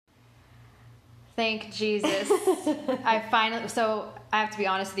Thank Jesus. I have to be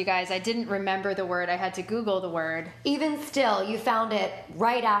honest with you guys. I didn't remember the word. I had to Google the word. Even still, you found it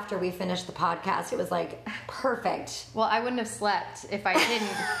right after we finished the podcast. It was like perfect. Well, I wouldn't have slept if I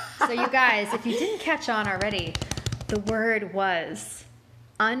didn't. So you guys, if you didn't catch on already, the word was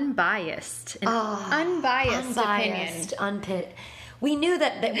unbiased. An unbiased opinion. We knew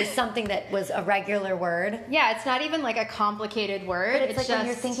that that was something that was a regular word. Yeah, it's not even like a complicated word. But it's like just, when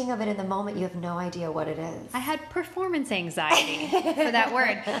you're thinking of it in the moment, you have no idea what it is. I had performance anxiety for that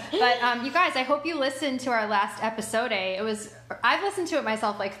word. But you guys, I hope you listened to our last episode. I've listened to it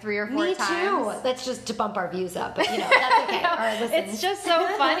myself like 3 or 4 times. Me too. That's just to bump our views up, but that's okay. All right, listen. It's just so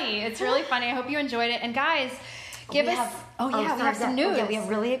funny. It's really funny. I hope you enjoyed it. And guys, we have some news. Yeah, we have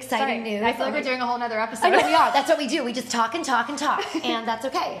really exciting news. I feel like we're doing a whole nother episode. I know we are. That's what we do. We just talk and talk and talk, and that's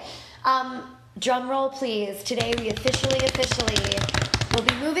okay. Drum roll, please. Today we officially will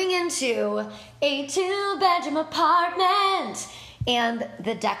be moving into a 2-bedroom apartment, and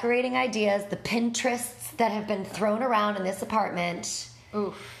the decorating ideas, the Pinterests that have been thrown around in this apartment.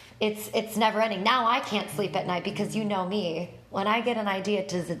 Oof. It's never ending. Now I can't sleep at night because you know me. When I get an idea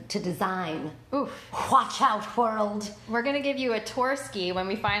to design, oof. Watch out, world. We're going to give you a tour ski when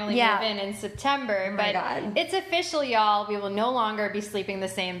we finally move in September. Oh my God. It's official, y'all. We will no longer be sleeping in the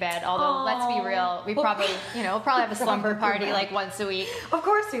same bed. Although, let's be real, we'll probably have a slumber party like once a week. Of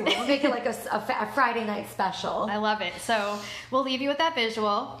course we will. We'll make it like a Friday night special. I love it. So we'll leave you with that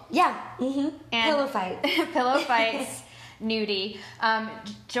visual. Yeah. Mm-hmm. And pillow fight. Pillow fights. Nudie.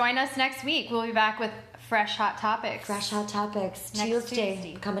 Join us next week. We'll be back with fresh hot topics.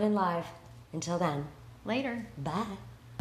 Tuesday. Coming in live. Until then. Later. Bye.